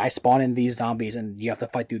control, like, I spawn in these zombies and you have to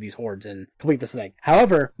fight through these hordes and complete this thing.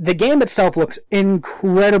 However, the game itself looks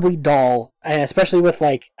incredibly dull, and especially with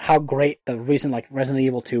like how great the recent like Resident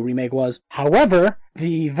Evil 2 remake was. However,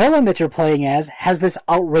 the villain that you're playing as has this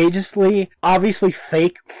outrageously, obviously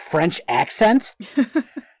fake French accent.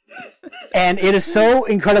 And it is so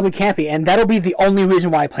incredibly campy, and that'll be the only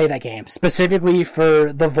reason why I play that game, specifically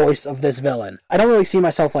for the voice of this villain. I don't really see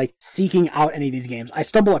myself, like, seeking out any of these games. I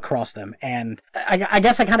stumble across them, and I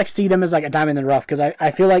guess I kind of see them as, like, a diamond in the rough, because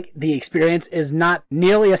I feel like the experience is not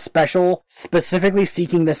nearly as special, specifically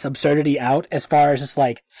seeking this absurdity out, as far as just,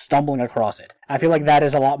 like, stumbling across it. I feel like that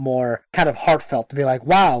is a lot more kind of heartfelt, to be like,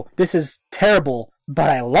 wow, this is terrible, but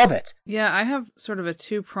I love it. Yeah, I have sort of a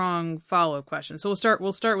two-prong follow-up question. So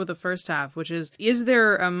we'll start with the first half, which is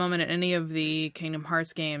there a moment in any of the Kingdom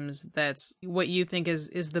Hearts games that's what you think is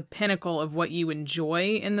the pinnacle of what you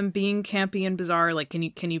enjoy in them being campy and bizarre? Like,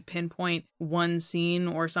 can you pinpoint one scene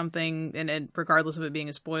or something, and regardless of it being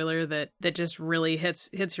a spoiler, that just really hits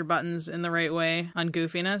your buttons in the right way on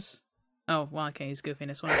goofiness? Oh, well, I can't use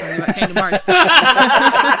goofiness when I'm talking about Kingdom Hearts.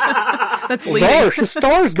 That's leading. Gosh, the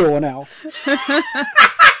star's going out.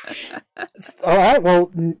 All right, well,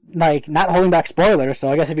 like, not holding back spoilers, so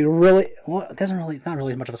I guess if you really... Well, it's not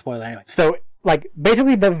really much of a spoiler anyway. So, like,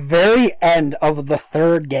 basically the very end of the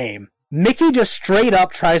third game, Mickey just straight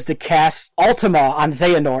up tries to cast Ultima on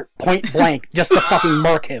Xehanort point blank just to fucking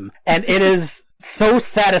murk him. And it is so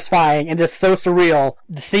satisfying and just so surreal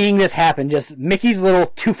seeing this happen. Just Mickey's little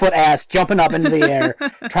 2-foot ass jumping up into the air,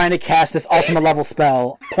 trying to cast this Ultima level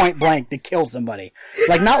spell point blank to kill somebody.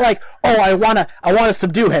 Like, not like, oh, I wanna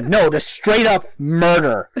subdue him. No, just straight up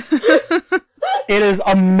murder. It is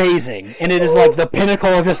amazing, and it is like the pinnacle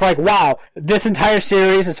of just like, wow, this entire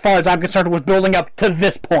series, as far as I'm concerned, was building up to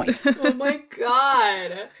this point. Oh my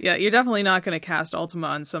god. Yeah, you're definitely not going to cast Ultima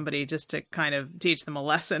on somebody just to kind of teach them a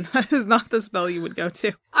lesson. That is not the spell you would go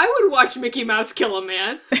to. I would watch Mickey Mouse kill a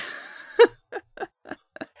man.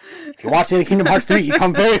 If you watch the Kingdom Hearts 3, you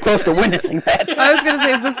come very close to witnessing that. I was gonna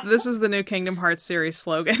say, this is the new Kingdom Hearts series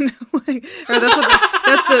slogan, or that's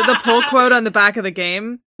the pull quote on the back of the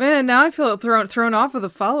game. Man, now I feel thrown off of the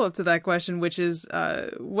follow-up to that question, which is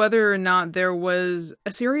whether or not there was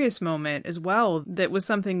a serious moment as well that was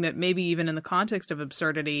something that maybe even in the context of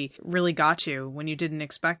absurdity really got you when you didn't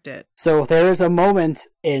expect it. So there is a moment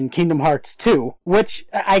in Kingdom Hearts 2, which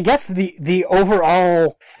I guess the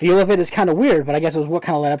overall feel of it is kind of weird, but I guess it was what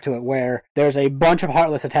kind of led up to it, where there's a bunch of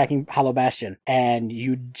Heartless attacking Hollow Bastion, and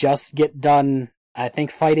you just get done, I think,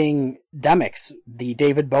 fighting Demyx, the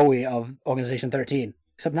David Bowie of Organization 13.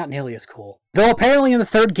 Except not nearly as cool. Though apparently in the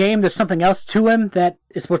third game there's something else to him that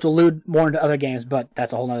is supposed to allude more into other games, but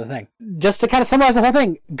that's a whole other thing. Just to kind of summarize the whole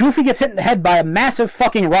thing, Goofy gets hit in the head by a massive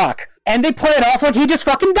fucking rock, and they play it off like he just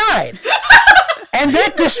fucking died! And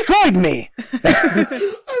that destroyed me! I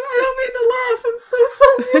don't mean to laugh, I'm so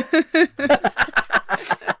sorry.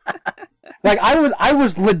 Like, I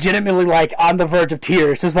was legitimately, like, on the verge of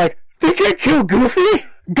tears. It's like, they can't kill Goofy?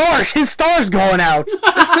 Gosh, his star's going out!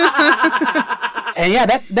 And yeah,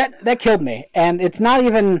 that killed me. And it's not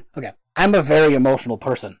even... Okay, I'm a very emotional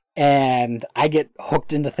person. And I get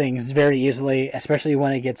hooked into things very easily, especially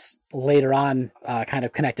when it gets later on kind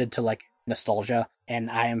of connected to, like, nostalgia.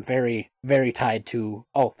 And I am very, very tied to,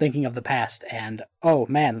 thinking of the past. And,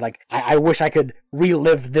 man, like, I wish I could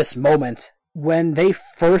relive this moment. When they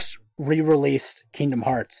first re-released Kingdom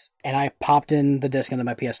Hearts, and I popped in the disc into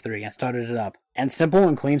my PS3 and started it up, and Simple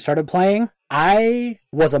and Clean started playing, I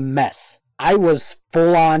was a mess. I was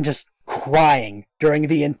full-on just crying during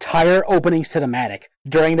the entire opening cinematic,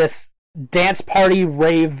 during this dance party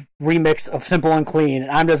rave remix of Simple and Clean,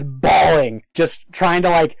 and I'm just bawling, just trying to,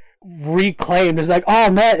 like, reclaim. It's like, oh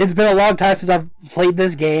man, it's been a long time since I've played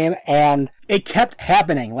this game, and it kept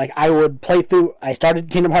happening. Like, I would play through, I started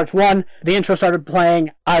Kingdom Hearts 1, the intro started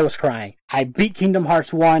playing, I was crying. I beat Kingdom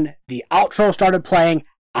Hearts 1, the outro started playing,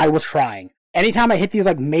 I was crying. Anytime I hit these,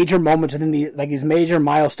 like, major moments within these major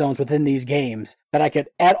milestones within these games that I could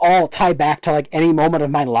at all tie back to, like, any moment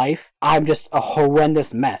of my life, I'm just a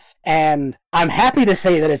horrendous mess. And I'm happy to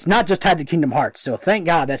say that it's not just tied to Kingdom Hearts, so thank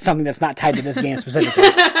God that's something that's not tied to this game specifically.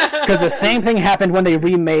 Because the same thing happened when they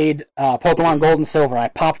remade Pokemon Gold and Silver. I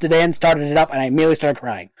popped it in, started it up, and I immediately started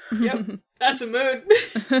crying. Yep, that's a mood.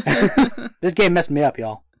 This game messed me up,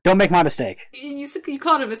 y'all. Don't make my mistake. You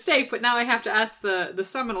called it a mistake, but now I have to ask the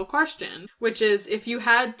seminal question, which is, if you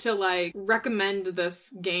had to, like, recommend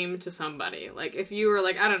this game to somebody, like, if you were,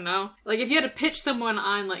 like, I don't know, like, if you had to pitch someone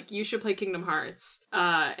on, like, you should play Kingdom Hearts,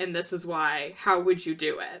 and this is why, how would you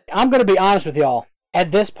do it? I'm gonna be honest with y'all.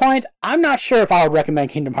 At this point, I'm not sure if I would recommend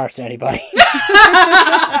Kingdom Hearts to anybody.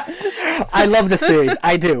 I love the series,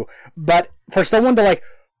 I do. But for someone to, like,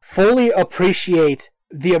 fully appreciate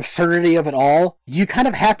the absurdity of it all, you kind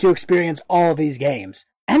of have to experience all of these games.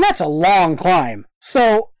 And that's a long climb.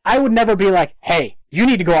 So I would never be like, hey, you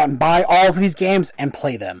need to go out and buy all of these games and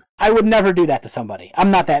play them. I would never do that to somebody.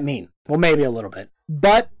 I'm not that mean. Well, maybe a little bit.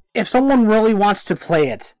 But if someone really wants to play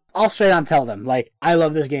it, I'll straight on tell them, like, I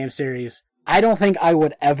love this game series. I don't think I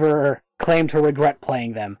would ever claim to regret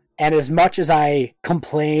playing them. And as much as I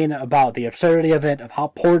complain about the absurdity of it, of how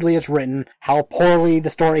poorly it's written, how poorly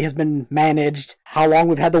the story has been managed, how long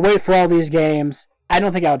we've had to wait for all these games, I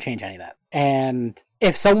don't think I would change any of that. And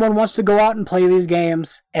if someone wants to go out and play these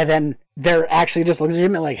games, and then they're actually just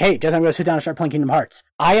legitimate, like, hey, Jess, I'm going to sit down and start playing Kingdom Hearts,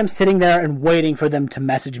 I am sitting there and waiting for them to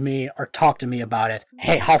message me or talk to me about it.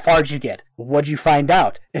 Hey, how far did you get? What'd you find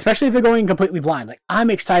out? Especially if they're going completely blind. Like,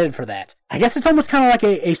 I'm excited for that. I guess it's almost kind of like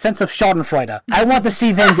a sense of schadenfreude. I want to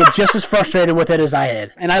see them get just as frustrated with it as I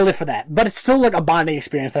did. And I live for that. But it's still like a bonding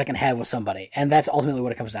experience that I can have with somebody. And that's ultimately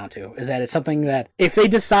what it comes down to, is that it's something that if they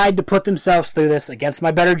decide to put themselves through this against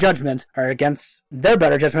my better judgment, or against their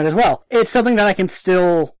better judgment as well, it's something that I can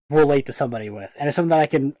still relate to somebody with. And it's something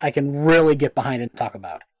that I can really get behind and talk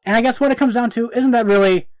about. And I guess what it comes down to, isn't that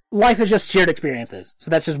really, life is just shared experiences. So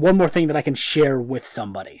that's just one more thing that I can share with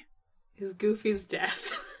somebody. Is Goofy's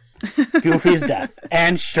death. Goofy's death.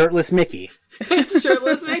 And shirtless Mickey.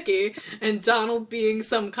 Shirtless Mickey. And Donald being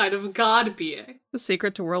some kind of god being. The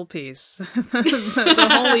secret to world peace. the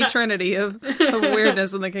holy trinity of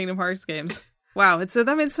weirdness in the Kingdom Hearts games. Wow, it's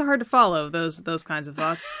hard to follow those kinds of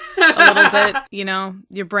thoughts a little bit. You know,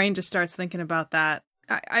 your brain just starts thinking about that.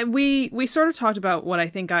 We sort of talked about what I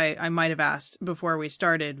think I might have asked before we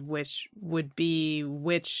started, which would be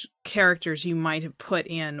which characters you might have put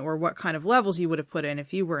in, or what kind of levels you would have put in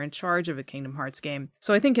if you were in charge of a Kingdom Hearts game.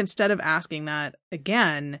 So I think instead of asking that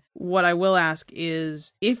again, what I will ask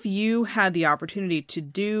is, if you had the opportunity to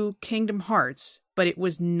do Kingdom Hearts, but it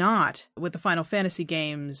was not with the Final Fantasy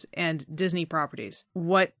games and Disney properties,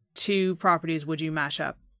 what two properties would you mash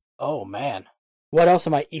up? Oh, man. What else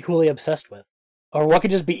am I equally obsessed with? Or what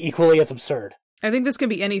could just be equally as absurd? I think this can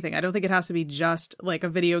be anything. I don't think it has to be just like a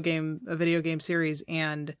video game series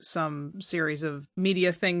and some series of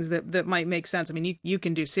media things that might make sense. I mean, you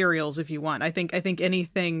can do serials if you want. I think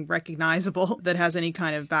anything recognizable that has any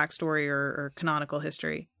kind of backstory or canonical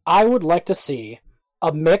history. I would like to see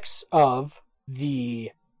a mix of the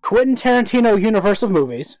Quentin Tarantino universe of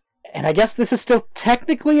movies, and I guess this is still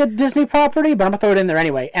technically a Disney property, but I'm gonna throw it in there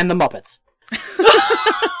anyway, and the Muppets.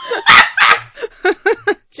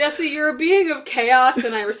 Jesse, you're a being of chaos,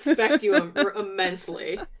 and I respect you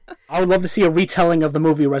immensely. I would love to see a retelling of the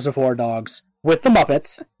movie Reservoir Dogs with the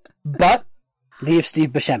Muppets, but leave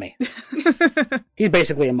Steve Buscemi. He's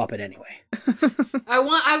basically a Muppet anyway. I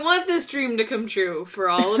want this dream to come true for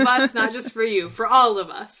all of us, not just for you, for all of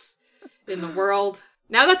us in the world.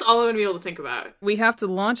 Now that's all I'm going to be able to think about. We have to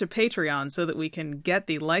launch a Patreon so that we can get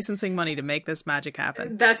the licensing money to make this magic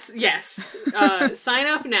happen. Yes. Sign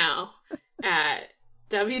up now at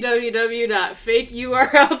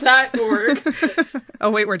www.fakeurl.org.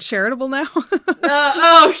 Oh, wait, we're charitable now?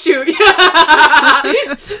 Oh, shoot.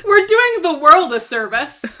 We're doing the world a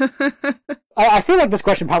service. I feel like this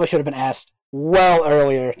question probably should have been asked well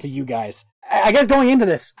earlier to you guys. I guess going into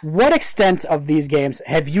this, what extent of these games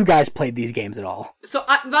have you guys played these games at all? So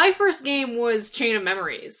my first game was Chain of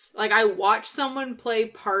Memories. Like, I watched someone play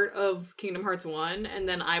part of Kingdom Hearts 1, and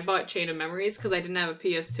then I bought Chain of Memories because I didn't have a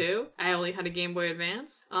PS2. I only had a Game Boy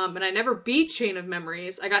Advance. And I never beat Chain of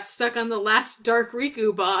Memories. I got stuck on the last Dark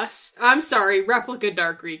Riku boss. I'm sorry, Replica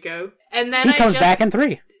Dark Riku. And then he comes back in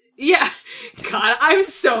 3. Yeah. God, I'm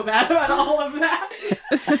so bad about all of that.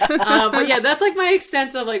 But yeah, that's like my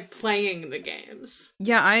extent of like playing the games.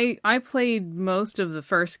 Yeah, I played most of the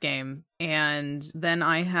first game, and then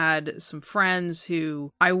I had some friends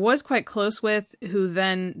who I was quite close with who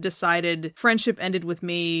then decided friendship ended with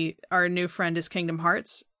me. Our new friend is Kingdom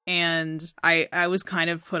Hearts. And I was kind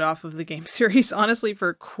of put off of the game series, honestly,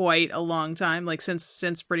 for quite a long time, like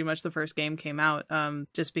since pretty much the first game came out,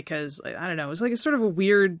 just because, I don't know, it was like a sort of a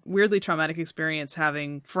weirdly traumatic experience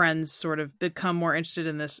having friends sort of become more interested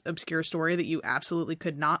in this obscure story that you absolutely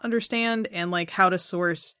could not understand, and like how to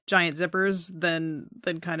source giant zippers than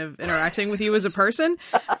kind of interacting with you as a person.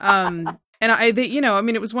 And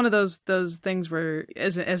it was one of those things where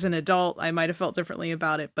as an adult, I might have felt differently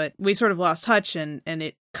about it, but we sort of lost touch, and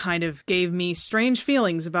it kind of gave me strange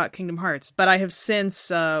feelings about Kingdom Hearts. But I have since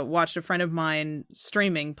watched a friend of mine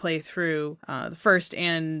streaming play through the first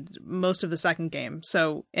and most of the second game.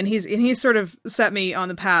 So, and he's sort of set me on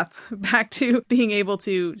the path back to being able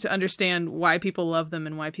to understand why people love them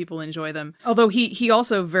and why people enjoy them. Although he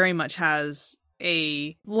also very much has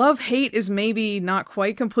a love-hate is maybe not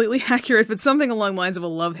quite completely accurate, but something along the lines of a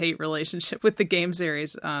love-hate relationship with the game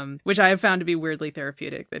series, which I have found to be weirdly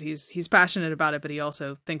therapeutic, that he's passionate about it, but he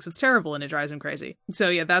also thinks it's terrible and it drives him crazy. So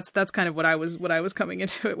yeah, that's kind of what I was coming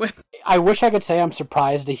into it with. I wish I could say I'm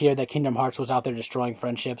surprised to hear that Kingdom Hearts was out there destroying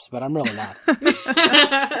friendships, but I'm really not.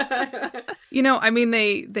 I mean,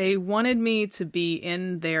 they wanted me to be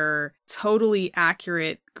in their totally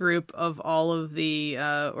accurate group of all of the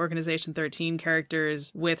Organization 13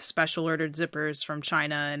 characters with special ordered zippers from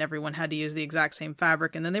China, and everyone had to use the exact same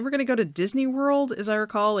fabric. And then they were going to go to Disney World, as I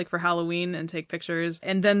recall, like for Halloween, and take pictures.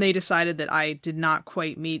 And then they decided that I did not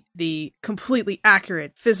quite meet the completely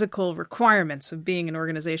accurate physical requirements of being an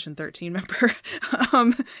Organization 13 member.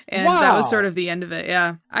 And wow. That was sort of the end of it.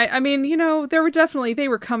 Yeah. I mean, they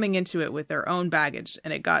were coming into it with their own baggage,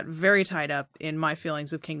 and it got very tied up in my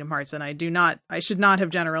feelings of Kingdom Hearts. And I should not have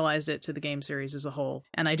generalized it to the game series as a whole,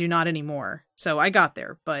 and I do not anymore. So I got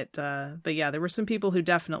there, but yeah, there were some people who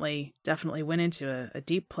definitely went into a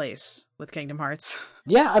deep place with Kingdom Hearts.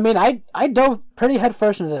 Yeah, I mean, I dove pretty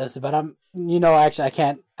headfirst into this, but actually I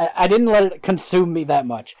can't. I didn't let it consume me that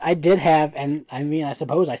much. I did have, and I mean, I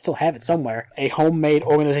suppose I still have it somewhere, a homemade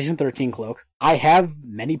Organization 13 cloak. I have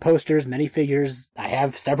many posters, many figures. I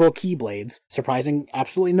have several Keyblades, surprising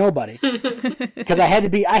absolutely nobody. Because I had to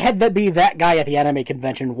be that guy at the anime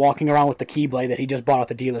convention walking around with the Keyblade that he just bought at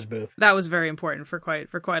the dealer's booth. That was very important for quite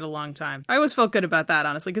a long time. I always felt good about that,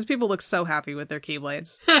 honestly, because people look so happy with their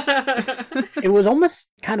Keyblades. It was almost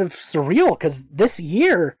kind of surreal, because this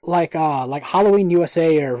year, like Halloween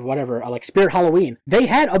USA or whatever, like Spirit Halloween, they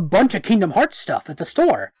had a bunch of Kingdom Hearts stuff at the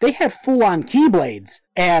store. They had full-on Keyblades,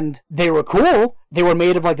 and they were cool, They were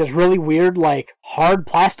made of like this really weird, like hard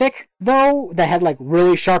plastic, though, that had like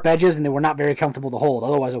really sharp edges and they were not very comfortable to hold.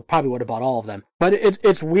 Otherwise, I probably would have bought all of them. But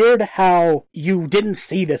it's weird how you didn't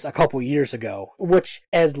see this a couple years ago, which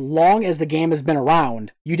as long as the game has been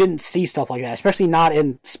around, you didn't see stuff like that, especially not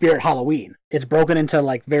in Spirit Halloween. It's broken into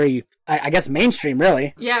like very, I guess, mainstream,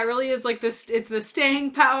 really. Yeah, it really is like this. It's the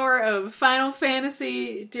staying power of Final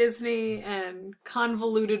Fantasy, Disney, and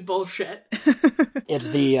convoluted bullshit. It's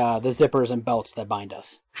the zippers and belts that bind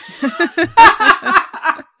us.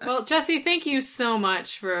 Well, Jesse, thank you so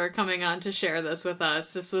much for coming on to share this with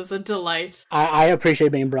us. This was a delight. I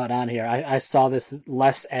appreciate being brought on here. I saw this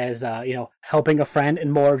less as, helping a friend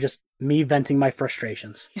and more of just me venting my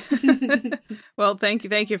frustrations. Well, thank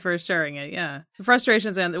you for sharing it. Yeah. The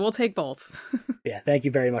frustrations, and we'll take both. Yeah, thank you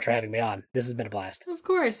very much for having me on. This has been a blast. Of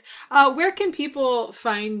course. Where can people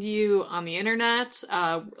find you on the internet?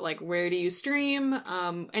 Where do you stream?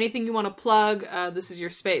 Anything you want to plug? This is your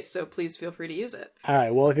space, so please feel free to use it. All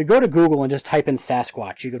right, well, if you go to Google and just type in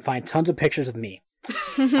Sasquatch, you can find tons of pictures of me.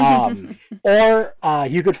 Or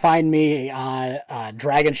you could find me on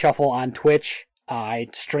Dragon Shuffle on Twitch. I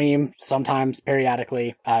stream sometimes,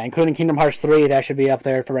 periodically, including Kingdom Hearts 3. That should be up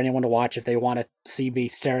there for anyone to watch if they want to see me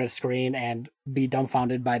stare at a screen and be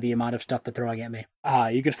dumbfounded by the amount of stuff they're throwing at me.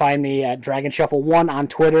 You can find me at Dragon Shuffle 1 on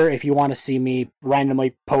Twitter if you want to see me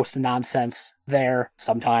randomly post nonsense there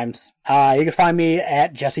sometimes. You can find me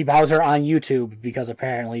at Jesse Bowser on YouTube because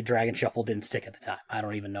apparently Dragon Shuffle didn't stick at the time. I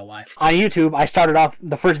don't even know why. On YouTube, I started off,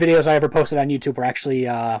 the first videos I ever posted on YouTube were actually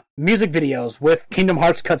music videos with Kingdom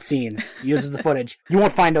Hearts cutscenes. Uses the footage. You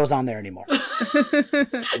won't find those on there anymore.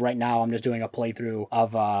 Right now, I'm just doing a playthrough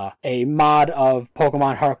of a mod of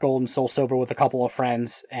Pokemon Heart Gold and Soul Silver with a couple of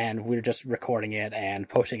friends, and we're just recording it and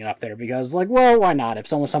posting it up there because, why not? If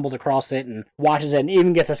someone stumbles across it and watches it and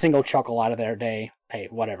even gets a single chuckle out of their day, hey,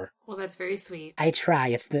 whatever. Well, that's very sweet. I try.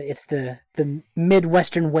 It's the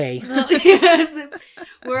Midwestern way. Well, yes,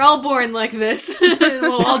 we're all born like this.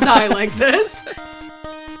 We'll all die like this.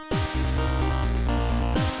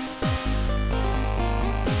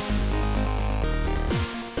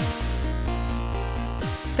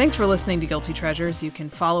 Thanks for listening to Guilty Treasures. You can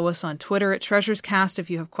follow us on Twitter at TreasuresCast. If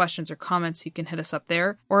you have questions or comments, you can hit us up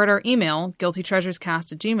there, or at our email,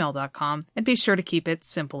 guiltytreasurescast@gmail.com, and be sure to keep it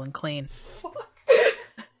simple and clean. God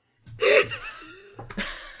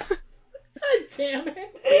damn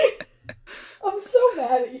it. I'm so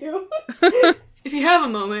mad at you. If you have a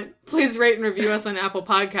moment, please rate and review us on Apple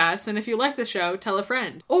Podcasts, and if you like the show, tell a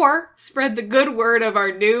friend. Or spread the good word of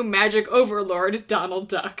our new magic overlord, Donald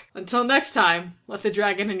Duck. Until next time, let the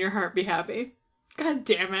dragon in your heart be happy. God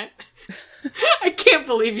damn it. I can't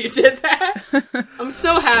believe you did that. I'm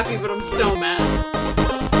so happy, but I'm so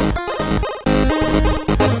mad.